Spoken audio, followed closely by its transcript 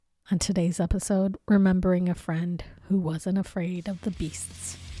On today's episode, remembering a friend who wasn't afraid of the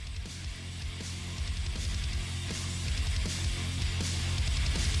beasts.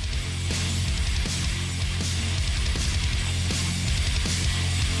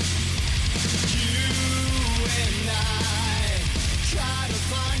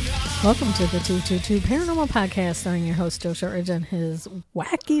 Welcome to the 222 Paranormal Podcast, starring your host Joe Shortridge and his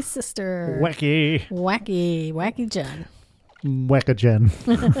wacky sister. Wacky Jen. Whack-a-Jen.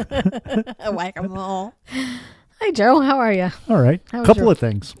 Whack-a-mole. Hi, Joe. How are you? All right. A couple of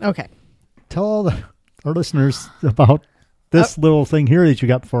things. Okay. Tell all our listeners about this little thing here that you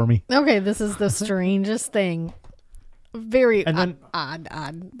got for me. Okay, this is the strangest thing. Very and then odd.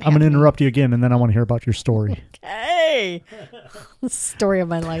 I'm going to interrupt you again, and then I want to hear about your story. Hey! Story of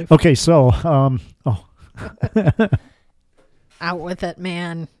my life. Okay, so, Out with it,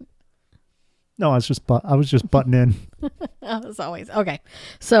 man. No, I was just butting in. As always. Okay.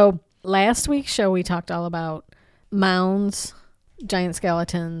 So last week's show, we talked all about mounds, giant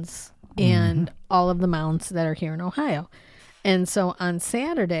skeletons, and all of the mounds that are here in Ohio. And so on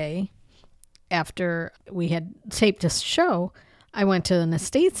Saturday, after we had taped this show, I went to an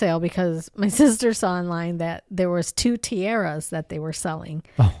estate sale because my sister saw online that there was 2 tiaras that they were selling,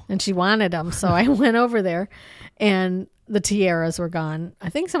 and she wanted them. So I went over there, and the tiaras were gone. I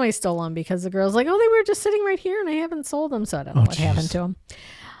think somebody stole them because the girl's like, "Oh, they were just sitting right here, and I haven't sold them." So I don't know what happened to them.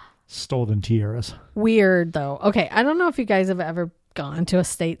 Stolen tiaras. Weird though. Okay, I don't know if you guys have ever gone to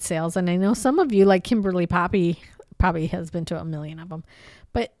estate sales, and I know some of you, like Kimberly Poppy, probably has been to a million of them.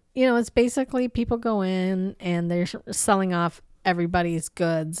 But you know, it's basically people go in and they're selling off everybody's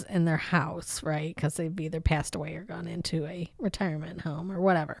goods in their house, right? Because they've either passed away or gone into a retirement home or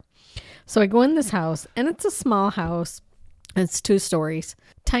whatever. So I go in this house, and it's a small house. It's 2 stories,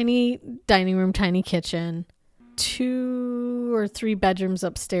 tiny dining room, tiny kitchen, 2 or 3 bedrooms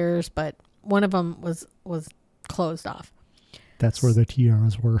upstairs, but one of them was closed off. That's where the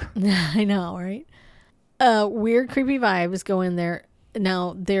tiaras were. I know, right? Weird, creepy vibes go in there.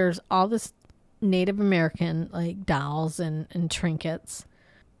 Now, there's all this Native American, like, dolls and trinkets.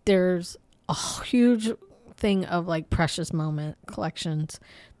 There's a huge thing of, like, precious moment collections.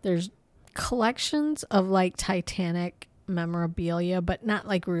 There's collections of, like, Titanic memorabilia, but not,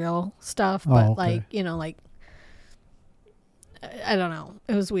 like, real stuff, but, like, you know, like, I don't know.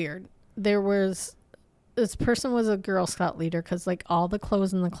 It was weird. This person was a Girl Scout leader because, like, all the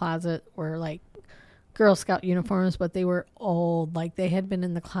clothes in the closet were, like, Girl Scout uniforms, but they were old. Like, they had been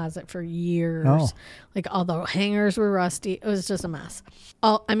in the closet for years. Like, all the hangers were rusty. It was just a mess.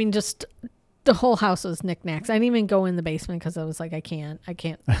 Just the whole house was knickknacks. I didn't even go in the basement because I was like, I can't.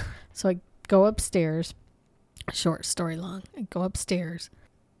 So I go upstairs. Short story long. I go upstairs.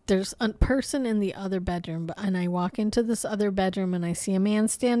 There's a person in the other bedroom, and I walk into this other bedroom, and I see a man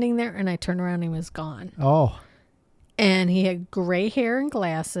standing there, and I turn around, and he was gone. Oh. And he had gray hair and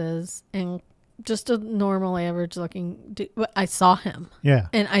glasses and just a normal average looking dude. I saw him. Yeah.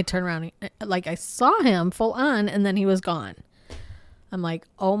 And I turned around, like, I saw him full on, and then he was gone. I'm like,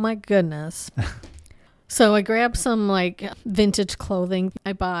 oh my goodness. So I grabbed some, like, vintage clothing.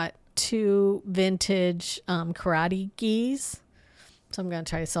 I bought 2 vintage karate gis. So I'm going to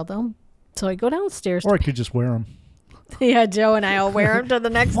try to sell them. So I go downstairs. Or I could just wear them. Yeah, Joe and I will wear them to the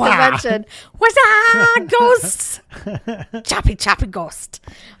next dimension. What's up, ghosts? Choppy ghost.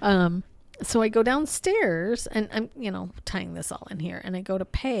 So I go downstairs, and I'm, tying this all in here, and I go to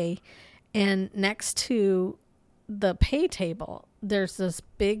pay, and next to the pay table, there's this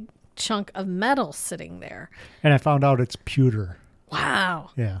big chunk of metal sitting there. And I found out it's pewter.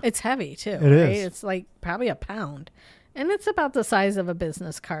 Wow. Yeah. It's heavy too. It is. It's like probably a pound. And it's about the size of a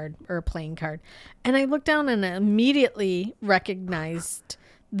business card or a playing card. And I looked down and immediately recognized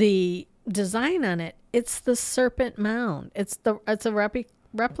the design on it. It's the serpent mound. It's a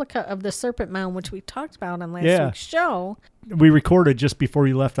replica of the serpent mound, which we talked about on last week's show. We recorded just before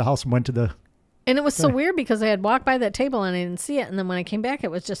you left the house and went to the... And it was so weird because I had walked by that table and I didn't see it. And then when I came back,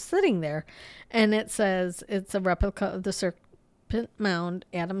 it was just sitting there. And it says it's a replica of the serpent mound,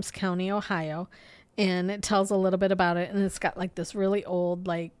 Adams County, Ohio. And it tells a little bit about it. And it's got like this really old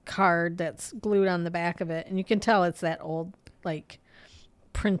like card that's glued on the back of it. And you can tell it's that old like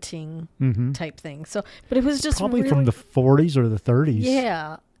printing type thing. So, but it was just probably from the 40s or the 30s.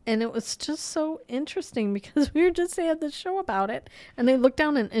 Yeah. And it was just so interesting because we were just had the show about it. And I looked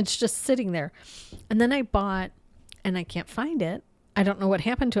down and it's just sitting there. And then I bought, and I can't find it. I don't know what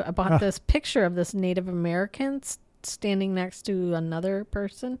happened to it. I bought this picture of this Native American standing next to another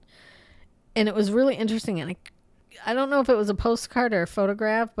person. And it was really interesting. And I don't know if it was a postcard or a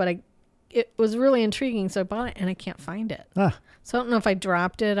photograph, but it was really intriguing. So I bought it and I can't find it. Ah, So I don't know if I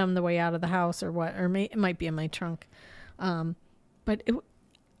dropped it on the way out of the house or what, or it might be in my trunk. But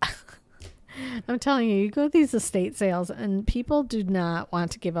I'm telling you, you go to these estate sales and people do not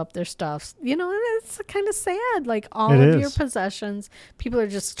want to give up their stuff. You know, and it's kind of sad. Like all It of your is. possessions, people are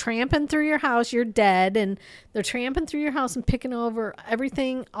just tramping through your house. You're dead and they're tramping through your house and picking over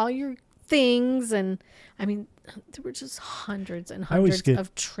everything, all your things. And I mean, there were just hundreds and I always hundreds get-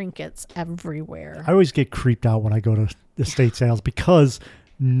 of trinkets everywhere. I always get creeped out when I go to estate sales because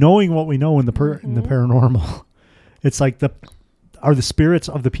knowing what we know in the in the paranormal, it's like are the spirits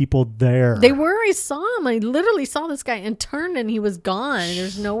of the people there. They were. I saw him. I literally saw this guy and turned and he was gone.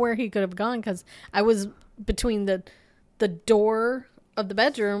 There's nowhere he could have gone because I was between the door of the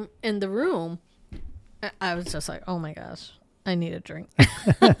bedroom and the room. I was just like, oh my gosh, I need a drink.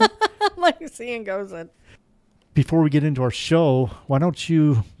 Like seeing goes in. Before we get into our show, why don't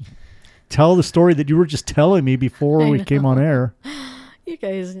you tell the story that you were just telling me before we came on air? You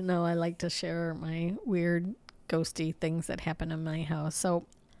guys know I like to share my weird ghosty things that happen in my house. So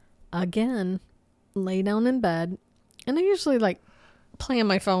again, lay down in bed and I usually like play on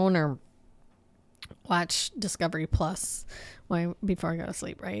my phone or watch Discovery Plus before I go to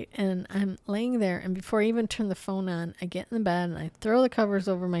sleep, right? And I'm laying there and before I even turn the phone on, I get in the bed and I throw the covers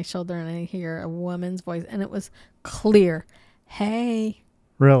over my shoulder and I hear a woman's voice and it was clear. Hey.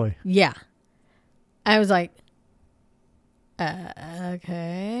 Really? Yeah. I was like,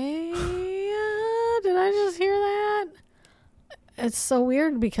 okay. Did I just hear that? It's so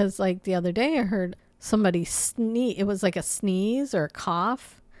weird because like the other day I heard somebody sneeze. It was like a sneeze or a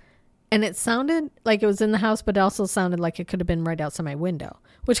cough. And it sounded like it was in the house, but it also sounded like it could have been right outside my window,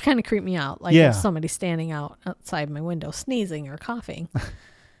 which kind of creeped me out. Like if somebody standing outside my window sneezing or coughing.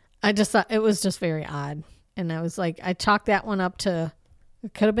 I just thought it was just very odd. And I was like, I chalked that one up to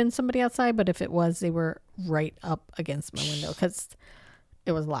it could have been somebody outside, but if it was, they were right up against my window because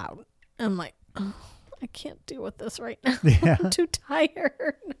it was loud. I'm like, oh, I can't deal with this right now. Yeah. I'm too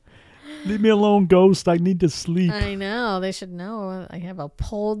tired. Leave me alone, ghost. I need to sleep. I know. They should know. I have a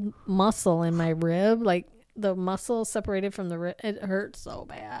pulled muscle in my rib. Like the muscle separated from the rib. It hurts so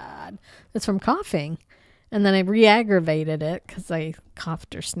bad. It's from coughing. And then I re-aggravated it because I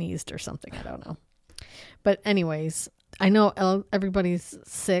coughed or sneezed or something. I don't know. But anyways, I know everybody's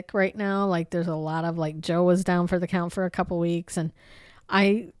sick right now. Like there's a lot of like Joe was down for the count for a couple weeks. And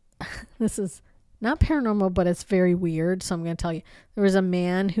this is not paranormal, but it's very weird. So I'm going to tell you, there was a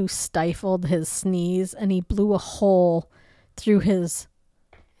man who stifled his sneeze and he blew a hole through his,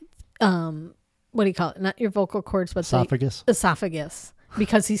 what do you call it? Not your vocal cords, but Esophagus. the esophagus,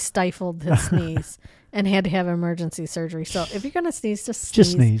 because he stifled his sneeze and had to have emergency surgery. So if you're going to sneeze, just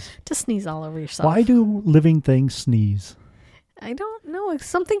sneeze. Just sneeze all over yourself. Why do living things sneeze? I don't know. If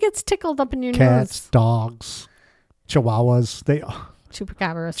something gets tickled up in your Cats, nose. dogs, chihuahuas,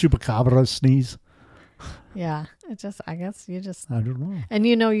 chupacabras sneeze. Yeah. I guess you just, I don't know. and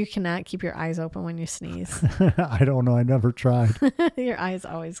you cannot keep your eyes open when you sneeze. I don't know. I never tried. Your eyes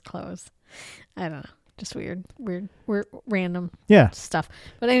always close. I don't know. Just weird, random Yeah. stuff.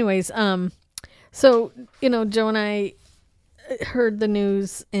 But anyways, so, Joe and I heard the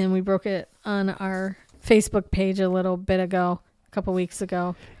news and we broke it on our Facebook page a couple weeks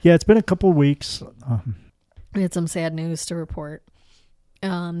ago. Yeah, it's been a couple of weeks. We had some sad news to report.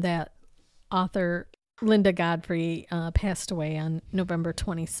 That author Linda Godfrey passed away on November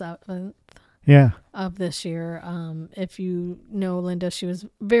 27th. Yeah. Of this year. If you know Linda, she was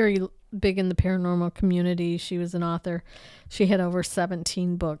very big in the paranormal community. She was an author. She had over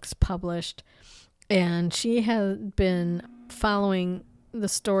 17 books published, and she had been following the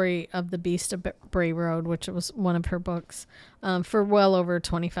story of the Beast of Bray Road, which was one of her books, for well over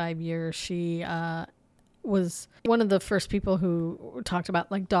 25 years. She was one of the first people who talked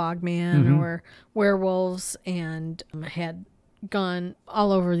about like Dogman or werewolves, and had gone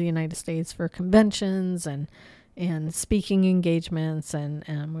all over the United States for conventions and speaking engagements,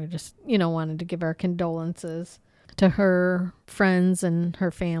 and we just wanted to give our condolences to her friends and her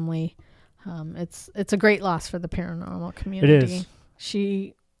family. It's a great loss for the paranormal community. It is.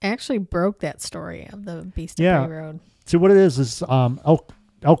 She actually broke that story of the Beast of Bray Road. See, what it is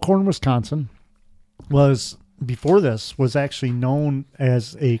Elkhorn, Wisconsin was actually known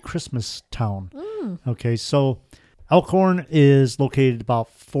as a Christmas town. Okay, so Elkhorn is located about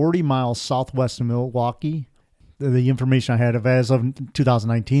 40 miles southwest of Milwaukee. The information I had as of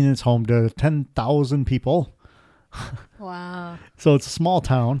 2019, it's home to 10,000 people. Wow. So it's a small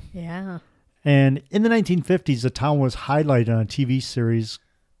town. Yeah. And in the 1950s, the town was highlighted on a TV series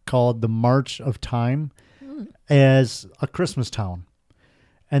called The March of Time as a Christmas town.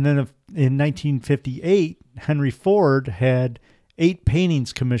 And then in 1958, Henry Ford had 8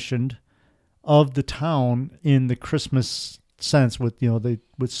 paintings commissioned of the town in the Christmas sense with,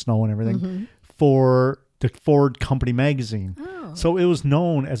 with snow and everything for the Ford Company magazine. Oh. So it was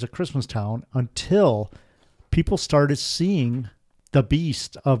known as a Christmas town until people started seeing the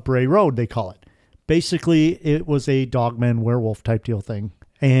beast of Bray Road, they call it. Basically, it was a dogman werewolf type deal thing.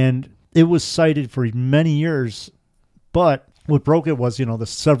 And it was cited for many years, but what broke it was, the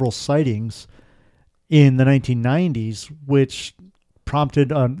several sightings in the 1990s, which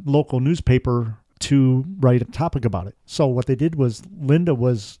prompted a local newspaper to write a topic about it. So what they did was Linda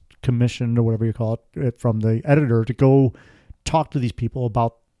was commissioned, or whatever you call it, from the editor to go talk to these people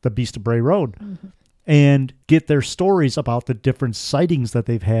about the Beast of Bray Road and get their stories about the different sightings that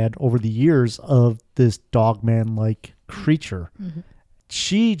they've had over the years of this dogman-like creature.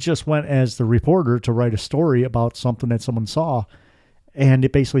 She just went as the reporter to write a story about something that someone saw, and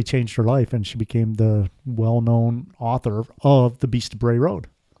it basically changed her life, and she became the well-known author of The Beast of Bray Road.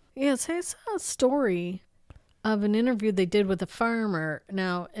 Yes, I saw a story of an interview they did with a farmer.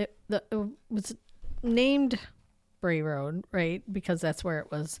 Now, it was named Bray Road, right? Because that's where it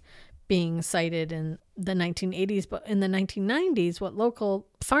was being cited in the 1980s. But in the 1990s, what local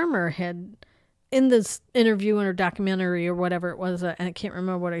farmer had, in this interview or documentary or whatever it was, and I can't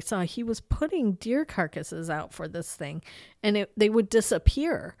remember what I saw, he was putting deer carcasses out for this thing, and they would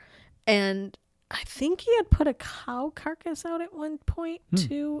disappear. And I think he had put a cow carcass out at one point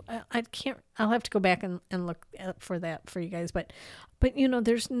too. I'll have to go back and look for that for you guys. But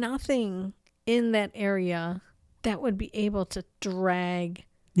there's nothing in that area that would be able to drag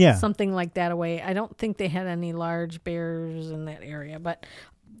something like that away. I don't think they had any large bears in that area, but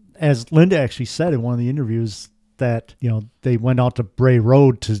as Linda actually said in one of the interviews that, they went out to Bray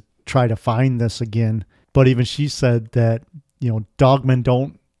Road to try to find this again. But even she said that, dogmen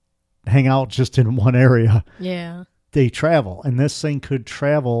don't hang out just in one area. Yeah. They travel, and this thing could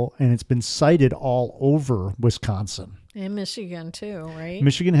travel, and it's been sighted all over Wisconsin. And Michigan too, right?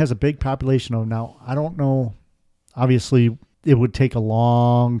 Michigan has a big population of now. I don't know. Obviously, it would take a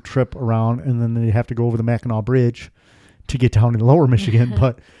long trip around, and then they'd have to go over the Mackinac Bridge to get down in lower Michigan.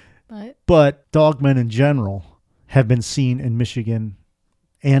 But dogmen in general have been seen in Michigan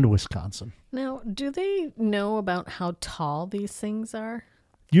and Wisconsin. Now, do they know about how tall these things are?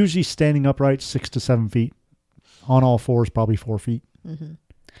 Usually standing upright, 6 to 7 feet. On all fours, probably 4 feet.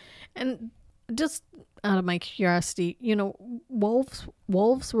 And just out of my curiosity,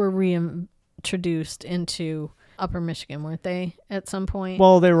 wolves were reintroduced into Upper Michigan, weren't they, at some point?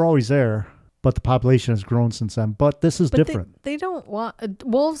 Well, they were always there, but the population has grown since then. But this is different. They don't want...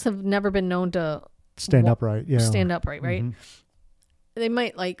 wolves have never been known to... Stand upright, yeah. Stand upright, right? They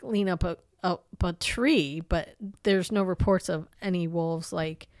might, lean up a tree, but there's no reports of any wolves,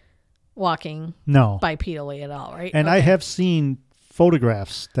 walking bipedally at all, right? And I have seen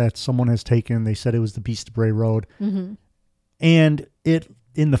photographs that someone has taken. They said it was the Beast of Bray Road. And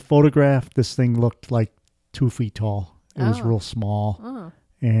in the photograph, this thing looked like 2 feet tall. It was real small.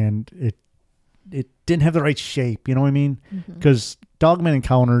 And it didn't have the right shape, you know what I mean? Because dogman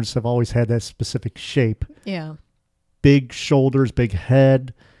encounters have always had that specific shape. Yeah. Big shoulders, big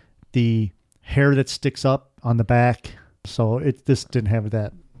head, the hair that sticks up on the back. So this didn't have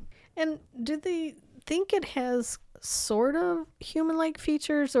that. And do they think it has sort of human-like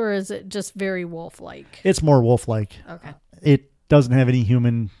features, or is it just very wolf-like? It's more wolf-like. Okay. It doesn't have any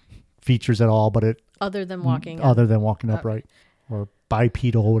human features at all, but other than walking upright or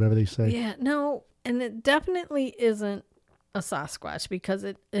bipedal, whatever they say. Yeah, no, and it definitely isn't a Sasquatch because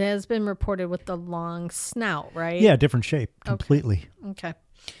it has been reported with the long snout, right? Yeah, different shape, completely. Okay.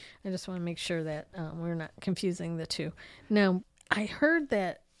 I just want to make sure that we're not confusing the two. Now, I heard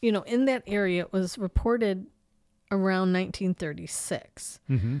that, in that area it was reported around 1936.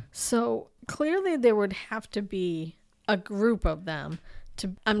 So clearly there would have to be a group of them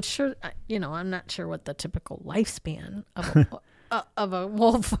I'm sure, I'm not sure what the typical lifespan of a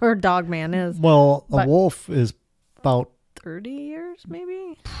wolf or dogman is. Well, a wolf is about 30 years,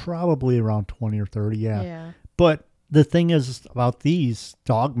 maybe? Probably around 20 or 30, Yeah. But the thing is about these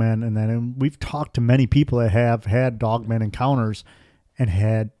dogmen, and we've talked to many people that have had dogmen encounters and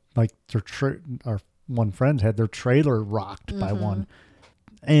had, our one friend had their trailer rocked by one.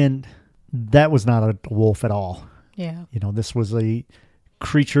 And that was not a wolf at all. Yeah. This was a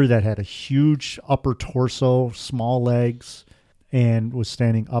creature that had a huge upper torso, small legs, and was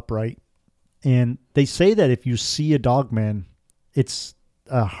standing upright. And they say that if you see a dogman, it's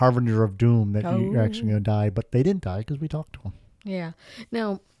a harbinger of doom that you're actually going to die. But they didn't die because we talked to them. Yeah.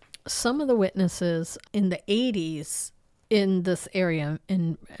 Now, some of the witnesses in the 80s in this area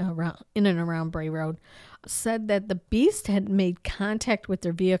in and around Bray Road said that the beast had made contact with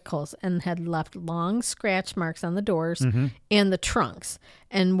their vehicles and had left long scratch marks on the doors and the trunks.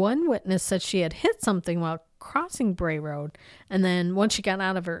 And one witness said she had hit something while crossing Bray Road, and then once she got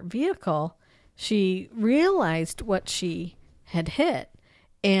out of her vehicle, she realized what she had hit.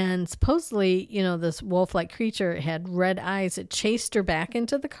 And supposedly, this wolf-like creature had red eyes. It chased her back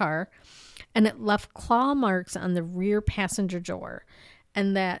into the car, and it left claw marks on the rear passenger door.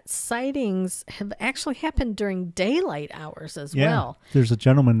 And that sightings have actually happened during daylight hours as well. There's a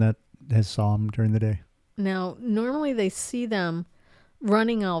gentleman that has saw him during the day. Now, normally they see them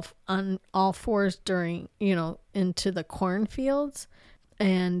running off on all fours during, into the cornfields.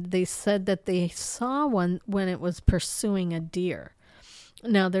 And they said that they saw one when it was pursuing a deer.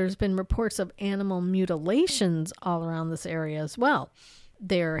 Now, there's been reports of animal mutilations all around this area as well.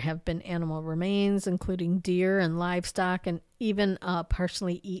 There have been animal remains, including deer and livestock, and even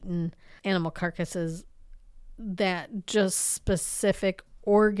partially eaten animal carcasses that just specific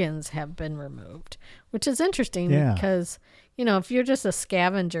organs have been removed, which is interesting because, if you're just a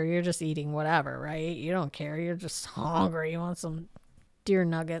scavenger, you're just eating whatever, right? You don't care. You're just hungry. You want some deer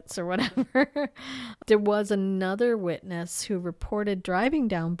nuggets or whatever. There was another witness who reported driving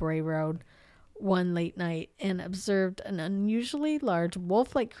down Bray Road one late night and observed an unusually large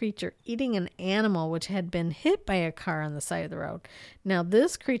wolf-like creature eating an animal which had been hit by a car on the side of the road. Now,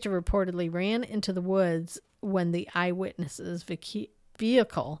 this creature reportedly ran into the woods when the eyewitness's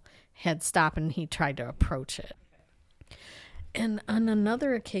vehicle had stopped and he tried to approach it. And on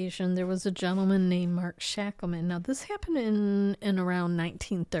another occasion, there was a gentleman named Mark Shackleman. Now, this happened in around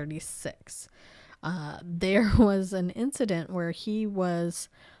 1936. There was an incident where he was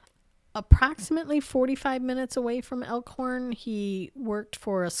approximately 45 minutes away from Elkhorn. He worked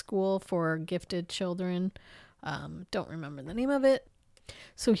for a school for gifted children. Don't remember the name of it.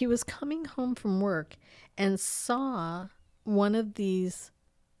 So he was coming home from work and saw one of these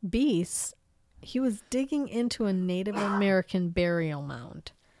beasts. He was digging into a Native American burial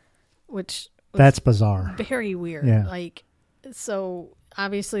mound, which was that's bizarre. Very weird. Yeah. So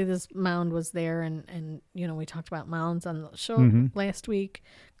obviously this mound was there, and we talked about mounds on the show last week.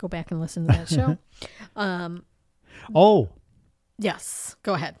 Go back and listen to that show. Oh, yes,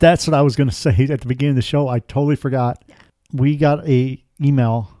 go ahead. That's what I was going to say at the beginning of the show. I totally forgot. Yeah. We got a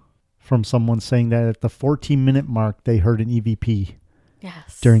email from someone saying that at the 14-minute mark they heard an EVP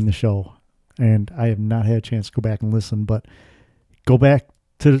during the show, and I have not had a chance to go back and listen, but go back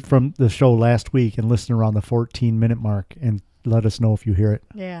from the show last week and listen around the 14-minute mark and let us know if you hear it.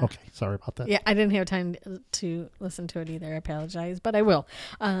 Yeah. Okay. Sorry about that. Yeah, I didn't have time to listen to it either. I apologize, but I will.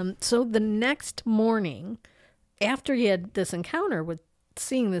 So the next morning, after he had this encounter with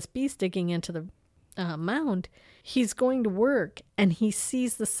seeing this beast digging into the mound, he's going to work and he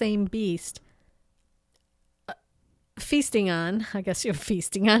sees the same beast feasting on, I guess you're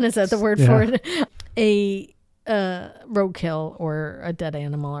feasting on, is that the word for it? A roadkill or a dead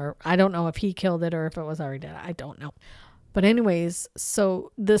animal, or I don't know if he killed it or if it was already dead. I don't know. But anyways,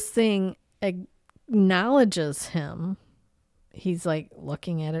 so this thing acknowledges him. He's like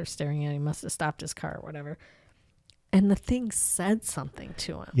looking at it, staring at it. He must have stopped his car or whatever. And the thing said something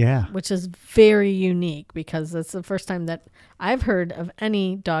to him. Yeah. Which is very unique because it's the first time that I've heard of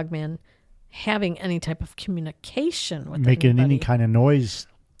any dogman having any type of communication with making anybody. Any kind of noise.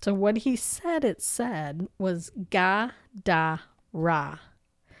 So what he said it said was ga da ra.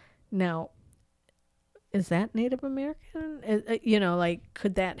 Now, is that Native American?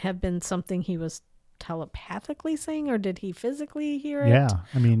 Could that have been something he was telepathically saying, or did he physically hear it? Yeah,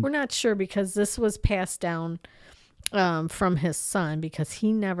 I mean, we're not sure because this was passed down from his son because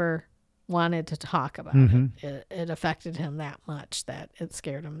he never wanted to talk about it. It affected him that much that it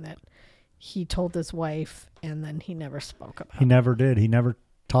scared him that he told his wife and then he never spoke about it. He never did. He never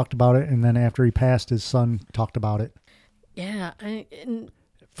talked about it. And then after he passed, his son talked about it. Yeah.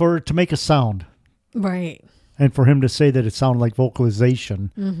 To make a sound. Right. And for him to say that it sounded like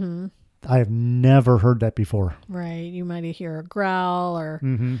vocalization, I have never heard that before. Right. You might hear a growl or,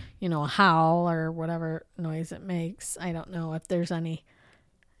 a howl or whatever noise it makes. I don't know if there's any.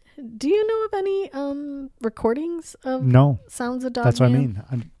 Do you know of any recordings of sounds of dog? That's what I mean.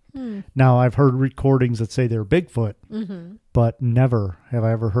 Now, I've heard recordings that say they're Bigfoot, but never have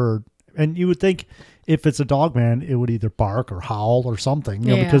I ever heard. And you would think if it's a dog man, it would either bark or howl or something,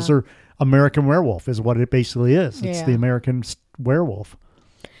 because they're American werewolf is what it basically is. It's the American werewolf.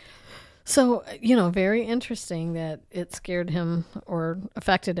 So, very interesting that it scared him or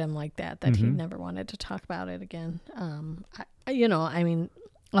affected him like that he never wanted to talk about it again.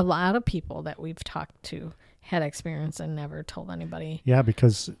 A lot of people that we've talked to had experienced and never told anybody. Yeah,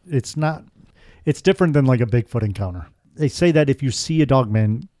 because it's different than like a Bigfoot encounter. They say that if you see a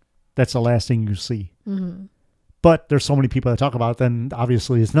dogman, that's the last thing you see. Mm-hmm. But there's so many people that talk about it, then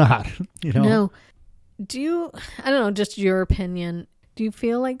obviously it's not, you know? No. I don't know, just your opinion. Do you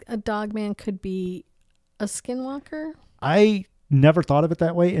feel like a dogman could be a skinwalker? I never thought of it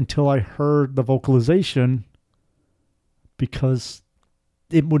that way until I heard the vocalization, because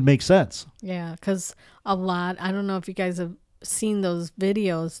it would make sense. Yeah, because I don't know if you guys have seen those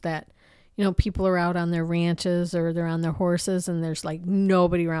videos that, people are out on their ranches or they're on their horses and there's like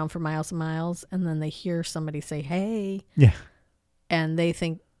nobody around for miles and miles. And then they hear somebody say, hey. Yeah. And they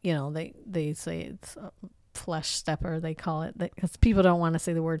think, they say it's a flesh stepper, they call it, because people don't want to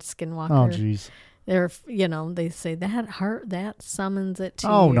say the word skinwalker. Oh, geez. They're, they say that summons it to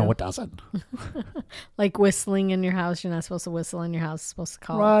you. Oh, no, it doesn't. Like whistling in your house. You're not supposed to whistle in your house. You're supposed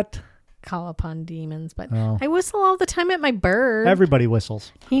to call upon demons. But I whistle all the time at my bird. Everybody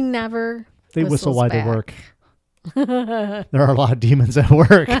whistles. He never They whistle while back. they work. There are a lot of demons at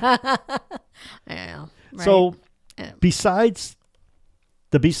work. Yeah. Right? So, besides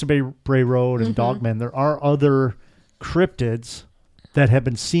the Beast of Bray Road and Dogman, there are other cryptids that have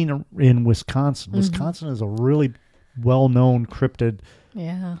been seen in Wisconsin. Wisconsin is a really well-known cryptid.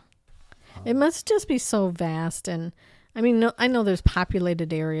 Yeah. It must just be so vast. And I mean, I know there's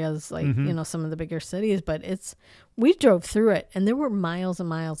populated areas like, some of the bigger cities, but we drove through it and there were miles and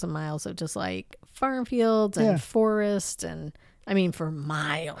miles and miles of just like farm fields and forest. And I mean, for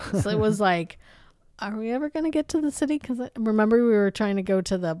miles, it was like, are we ever going to get to the city? Because I remember we were trying to go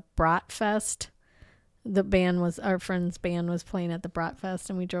to the Bratfest. Our friend's band was playing at the Bratfest,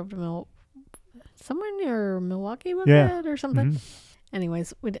 and we drove to somewhere near Milwaukee, was it, or something? Mm-hmm.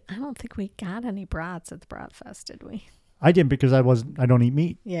 Anyways, I don't think we got any brats at the Bratfest, did we? I didn't, because I don't eat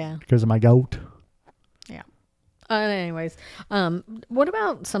meat. Yeah. Because of my goat. Yeah. Anyways, what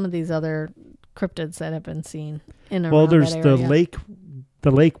about some of these other cryptids that have been seen in around there's that area?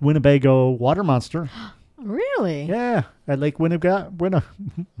 the Lake Winnebago water monster. Really? Yeah, at Lake Winnebago.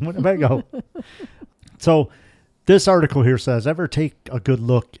 So this article here says, ever take a good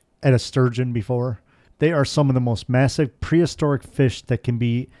look at a sturgeon before? They are some of the most massive prehistoric fish that can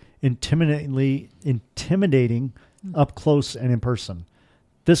be intimidating up close and in person.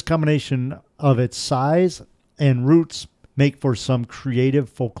 This combination of its size and roots make for some creative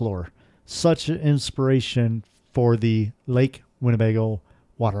folklore. Such an inspiration for the Lake Winnebago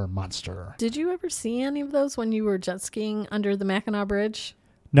water monster. Did you ever see any of those when you were jet skiing under the Mackinac Bridge?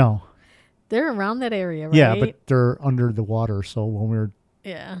 No. They're around that area, right? Yeah, but they're under the water, so when we were...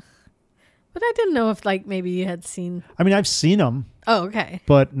 Yeah. But I didn't know if, like, maybe you had seen... I mean, I've seen them. Oh, okay.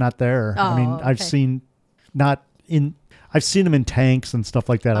 But not there. Oh, I mean, okay. I've seen them in tanks and stuff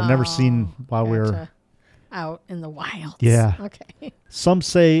like that. I've never seen while we were... Out in the wilds. Yeah. Okay. Some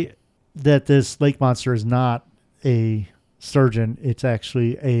say that this lake monster is not a sturgeon. It's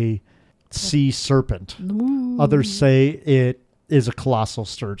actually a sea serpent. Ooh. Others say it is a colossal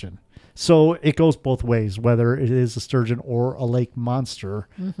sturgeon. So it goes both ways, whether it is a sturgeon or a lake monster,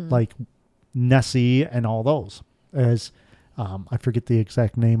 like Nessie and all those. As I forget the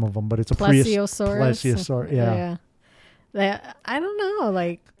exact name of them, but it's a Plesiosaurus. Yeah. That I don't know.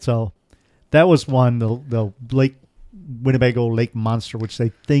 Like, so that was one, the Lake Winnebago lake monster, which they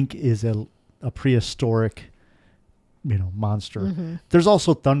think is a prehistoric, monster. There's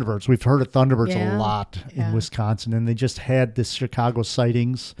also Thunderbirds. We've heard of Thunderbirds a lot in Wisconsin, and they just had this Chicago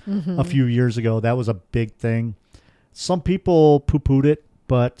sightings a few years ago. That was a big thing. Some people poo-pooed it,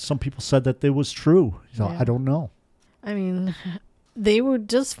 but some people said that it was true. So I don't know. I mean, they would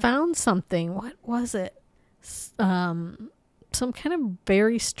just found something. What was it? Some kind of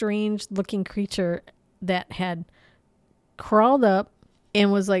very strange looking creature that had crawled up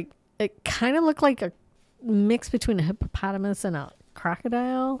and was like, it kind of looked like a mix between a hippopotamus and a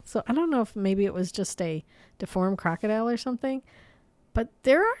crocodile. So I don't know if maybe it was just a deformed crocodile or something. But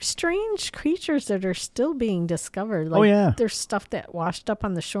there are strange creatures that are still being discovered. Like, there's stuff that washed up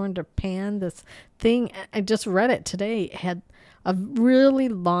on the shore in Japan. This thing, I just read it today, had a really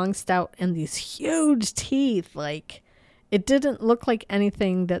long snout and these huge teeth. Like, it didn't look like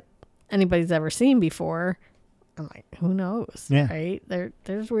anything that anybody's ever seen before. I'm like, who knows? Yeah. Right?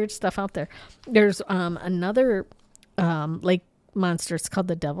 There's weird stuff out there. There's another lake monster. It's called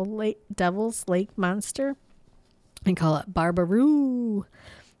the Devil's Lake Monster. I call it Barbaroo.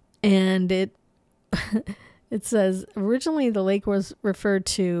 And it says, originally the lake was referred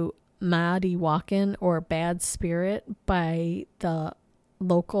to Maadiwakan, or bad spirit, by the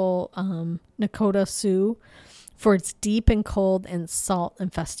local Nakota Sioux for its deep and cold and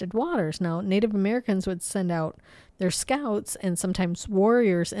salt-infested waters. Now, Native Americans would send out their scouts and sometimes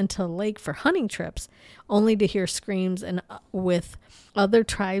warriors into the lake for hunting trips, only to hear screams and with other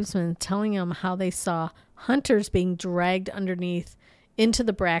tribesmen telling them how they saw hunters being dragged underneath into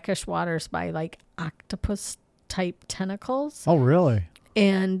the brackish waters by like octopus-type tentacles. Oh, really?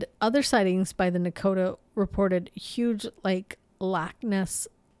 And other sightings by the Nakota reported huge, like Loch Ness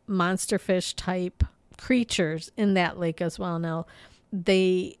monster fish type creatures in that lake as well. Now,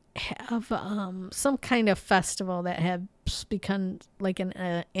 they have some kind of festival that has become like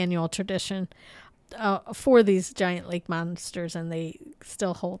an annual tradition for these giant lake monsters, and they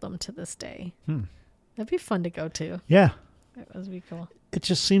still hold them to this day. That'd be fun to go to. Yeah. That would be cool. It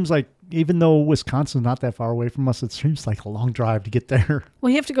just seems like, even though Wisconsin's not that far away from us, it seems like a long drive to get there. Well,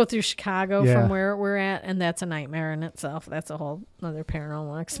 you have to go through Chicago from where we're at, and that's a nightmare in itself. That's a whole other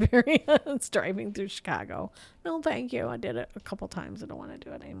paranormal experience, driving through Chicago. No, thank you. I did it a couple times. I don't want to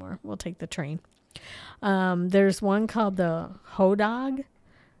do it anymore. We'll take the train. There's one called the Hodog,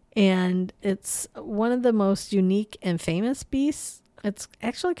 and it's one of the most unique and famous beasts. It's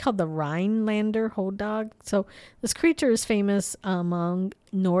actually called the Rhinelander Hodog. So this creature is famous among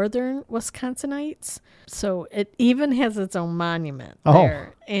northern Wisconsinites. So it even has its own monument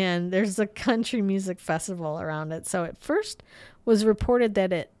there. And there's a country music festival around it. So it first was reported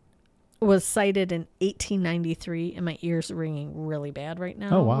that it was sighted in 1893, and my ears are ringing really bad right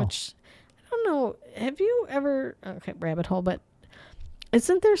now. Oh, wow. Which, I don't know, have you ever, okay, rabbit hole, but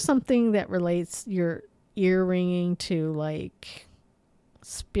isn't there something that relates your ear ringing to like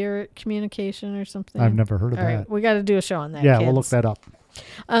spirit communication or something? I've never heard of All that. right, we got to do a show on that. Yeah, kids. we'll look that up.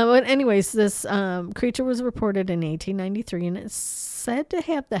 But anyways, this creature was reported in 1893, and it's said to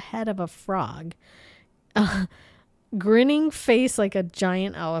have the head of a frog, grinning face like a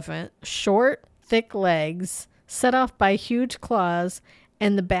giant elephant, short, thick legs, set off by huge claws,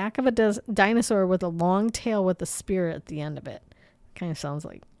 and the back of a dinosaur with a long tail with a spear at the end of it. Kind of sounds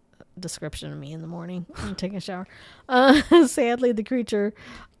like description of me in the morning when I'm taking a shower. Sadly, the creature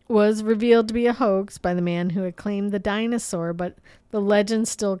was revealed to be a hoax by the man who had claimed the dinosaur, but the legend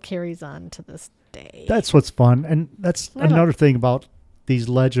still carries on to this day. That's what's fun. And that's another thing about these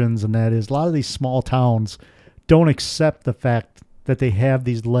legends, and that is a lot of these small towns don't accept the fact that they have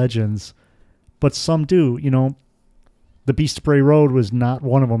these legends, but some do. You know, the Beast of Bray Road was not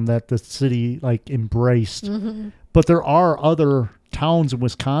one of them that the city like embraced. Mm-hmm. But there are other towns in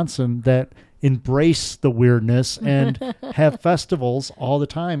Wisconsin that embrace the weirdness and have festivals all the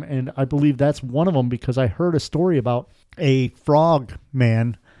time. And I believe that's one of them, because I heard a story about a frog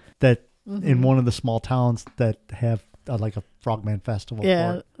man that in one of the small towns that have like a frogman festival.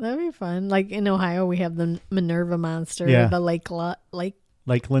 Yeah, that'd be fun. Like in Ohio, we have the Minerva monster, the Lakeland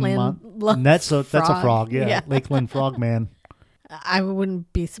and that's a frog. Yeah. Lakeland frogman. I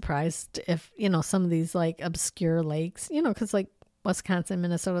wouldn't be surprised if, some of these like obscure lakes, because like Wisconsin,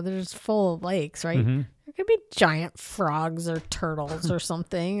 Minnesota, they're just full of lakes, right? Mm-hmm. There could be giant frogs or turtles or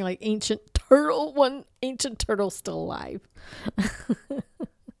something, like ancient turtle still alive.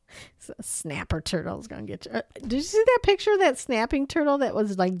 So a snapper turtle is going to get you. Did you see that picture of that snapping turtle that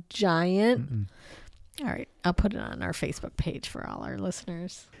was like giant? Mm-mm. All right. I'll put it on our Facebook page for all our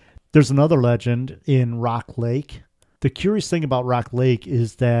listeners. There's another legend in Rock Lake. The curious thing about Rock Lake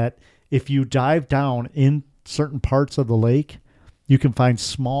is that if you dive down in certain parts of the lake, you can find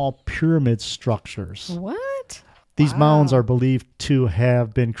small pyramid structures. What? These mounds are believed to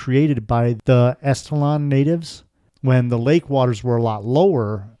have been created by the Estelan natives. When the lake waters were a lot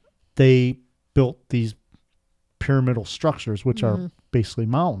lower, they built these pyramidal structures, which are basically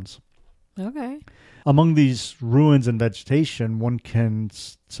mounds. Okay. Among these ruins and vegetation, one can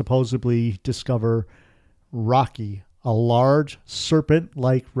supposedly discover Rocky, a large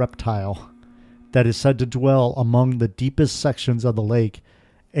serpent-like reptile that is said to dwell among the deepest sections of the lake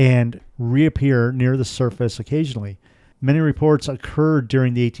and reappear near the surface occasionally. Many reports occurred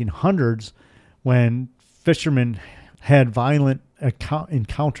during the 1800s when fishermen had violent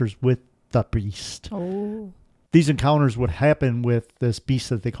encounters with the beast. Oh. These encounters would happen with this beast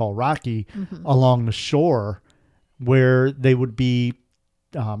that they call Rocky along the shore, where they would be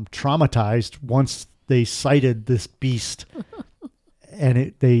traumatized once they sighted this beast.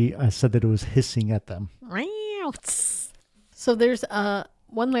 And they said that it was hissing at them. So there's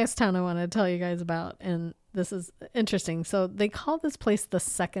one last town I want to tell you guys about, and this is interesting. So they call this place the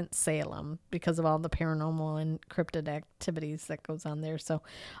Second Salem because of all the paranormal and cryptid activities that goes on there. So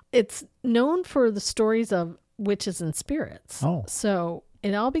it's known for the stories of witches and spirits. Oh. So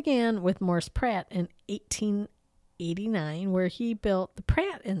it all began with Morris Pratt in 18 1889, where he built the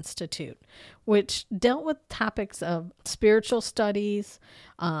Pratt Institute, which dealt with topics of spiritual studies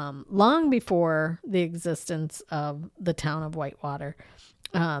long before the existence of the town of Whitewater.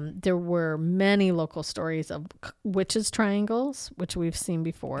 There were many local stories of witches' triangles, which we've seen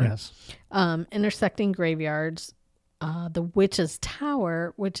before. Yes. Intersecting graveyards, the Witch's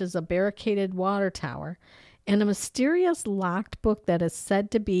Tower, which is a barricaded water tower, and a mysterious locked book that is said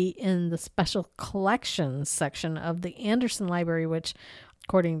to be in the special collections section of the Anderson Library, which,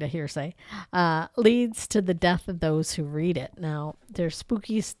 according to hearsay, leads to the death of those who read it. Now, there's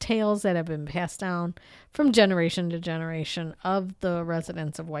spooky tales that have been passed down from generation to generation of the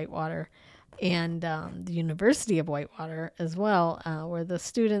residents of Whitewater and the University of Whitewater as well, where the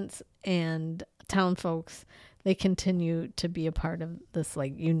students and town folks, they continue to be a part of this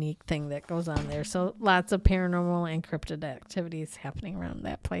like unique thing that goes on there. So lots of paranormal and cryptid activities happening around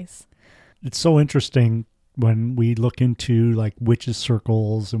that place. It's so interesting when we look into like witches'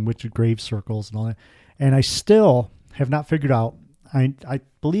 circles and witches' grave circles and all that. And I still have not figured out, I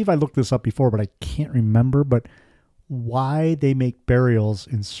believe I looked this up before, but I can't remember, but why they make burials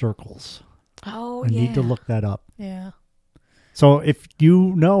in circles. Oh, I need to look that up. Yeah. So if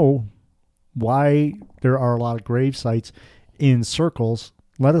you know why there are a lot of grave sites in circles,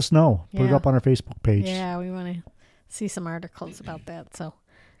 let us know. Put it up on our Facebook page. Yeah, we want to see some articles about that. So,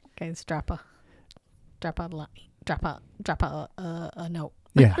 guys, drop a note.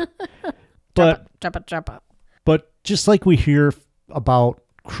 Yeah. drop a. But just like we hear about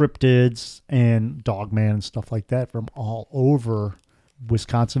cryptids and Dogman and stuff like that from all over,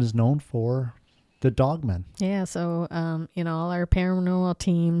 Wisconsin is known for the Dogmen. Yeah, so, all our paranormal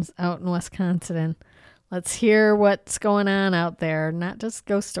teams out in Wisconsin, let's hear what's going on out there. Not just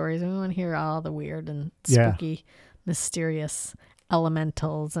ghost stories. We want to hear all the weird and spooky, mysterious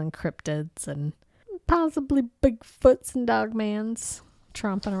elementals and cryptids and possibly Bigfoots and Dogmans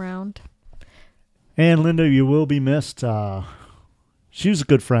tromping around. And Linda, you will be missed. She was a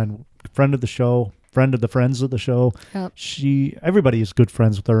good friend of the show, friend of the friends of the show. Yep. Everybody is good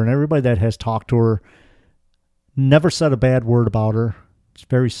friends with her, and everybody that has talked to her never said a bad word about her. She's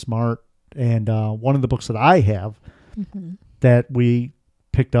very smart. And one of the books that I have that we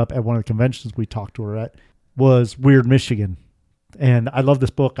picked up at one of the conventions we talked to her at was Weird Michigan. And I love this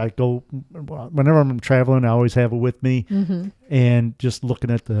book. I go, whenever I'm traveling, I always have it with me. And just looking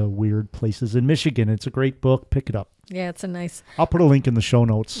at the weird places in Michigan. It's a great book. Pick it up. Yeah, it's a nice... I'll put a link in the show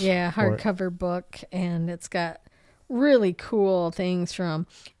notes. Yeah, hardcover book. And it's got really cool things from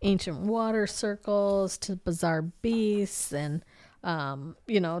ancient water circles to bizarre beasts and,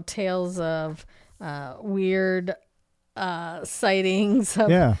 tales of weird sightings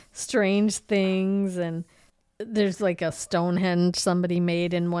of strange things. And there's like a Stonehenge somebody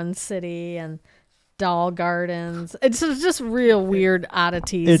made in one city and doll gardens. It's just real weird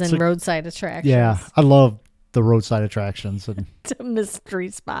oddities and roadside attractions. Yeah, I love the roadside attractions. And it's a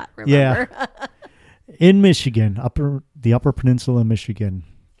mystery spot, remember? Yeah. In Michigan, the Upper Peninsula of Michigan,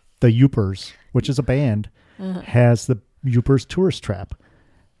 the Yoopers, which is a band, has the Yoopers Tourist Trap.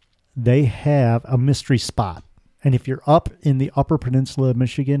 They have a mystery spot. And if you're up in the Upper Peninsula of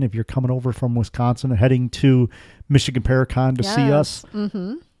Michigan, if you're coming over from Wisconsin and heading to Michigan Paracon to see us,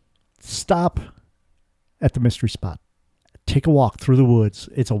 stop at the mystery spot. Take a walk through the woods.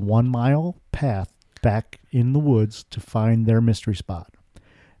 It's a 1-mile path back in the woods to find their mystery spot.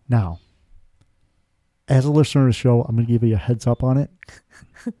 Now, as a listener of the show, I'm going to give you a heads up on it.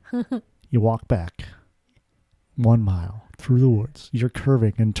 You walk back 1 mile through the woods. You're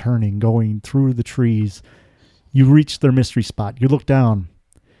curving and turning, going through the trees. You reach their mystery spot. You look down.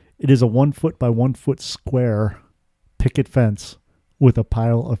 It is a 1 foot by 1 foot square picket fence with a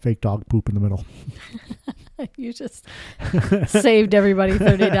pile of fake dog poop in the middle. You just saved everybody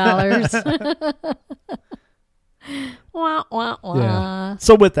 $30. Wah, wah, wah. Yeah.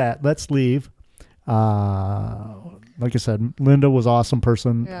 So with that, let's leave. Like I said, Linda was an awesome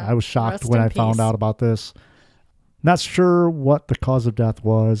person. Yeah. I was shocked Rest when in I found peace. out about this. Not sure what the cause of death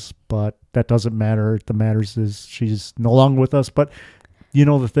was, but that doesn't matter. The matters is she's no longer with us. But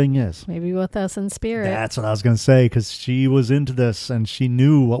the thing is, Maybe with us in spirit. that's what I was going to say, because she was into this and she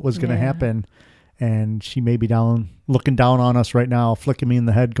knew what was going to happen. And she may be looking down on us right now, flicking me in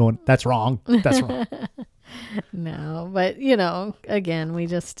the head going, that's wrong. That's wrong. No, but again, we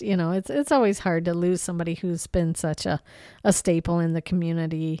just, it's always hard to lose somebody who's been such a staple in the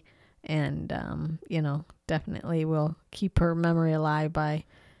community, and definitely will keep her memory alive by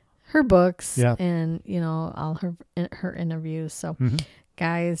her books and all her interviews. So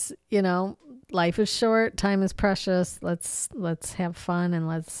guys, life is short, time is precious. Let's have fun and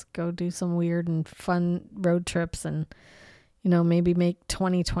let's go do some weird and fun road trips, and maybe make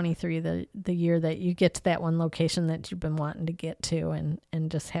 2023 the year that you get to that one location that you've been wanting to get to and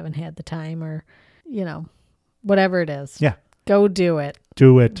just haven't had the time, or whatever it is. Yeah. Go do it.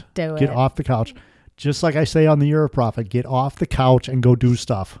 Do it. Do it. Get off the couch. Just like I say on the Year of Prophet, get off the couch and go do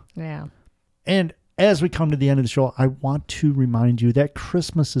stuff. Yeah. And as we come to the end of the show, I want to remind you that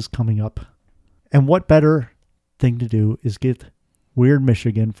Christmas is coming up. And what better thing to do is get Weird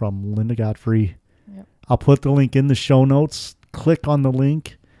Michigan from Linda Godfrey. Yep. I'll put the link in the show notes. Click on the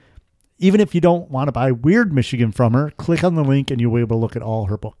link. Even if you don't want to buy Weird Michigan from her, click on the link and you'll be able to look at all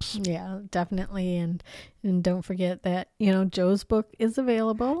her books. Yeah, definitely. And don't forget that, Joe's book is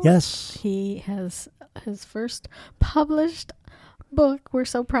available. Yes. He has his first published book. We're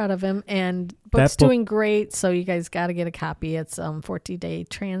so proud of him, and book's doing great, so you guys got to get a copy. It's 40-day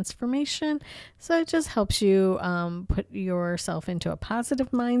transformation, so it just helps you put yourself into a positive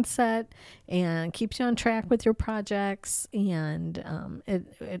mindset and keeps you on track with your projects, and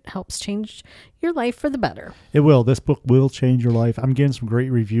it helps change your life for the better. It will. This book will change your life. I'm getting some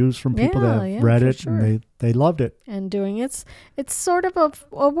great reviews from people that have read it, sure. and they loved it. And doing it's sort of a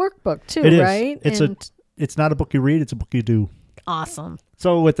workbook too, it is. right? It's not a book you read, it's a book you do. Awesome.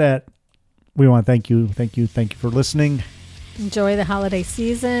 So with that, we want to thank you for listening. Enjoy the holiday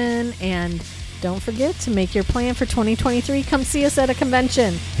season, and don't forget to make your plan for 2023. Come see us at a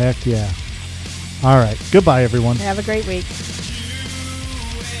convention. Heck yeah. All right. Goodbye, everyone. Have a great week.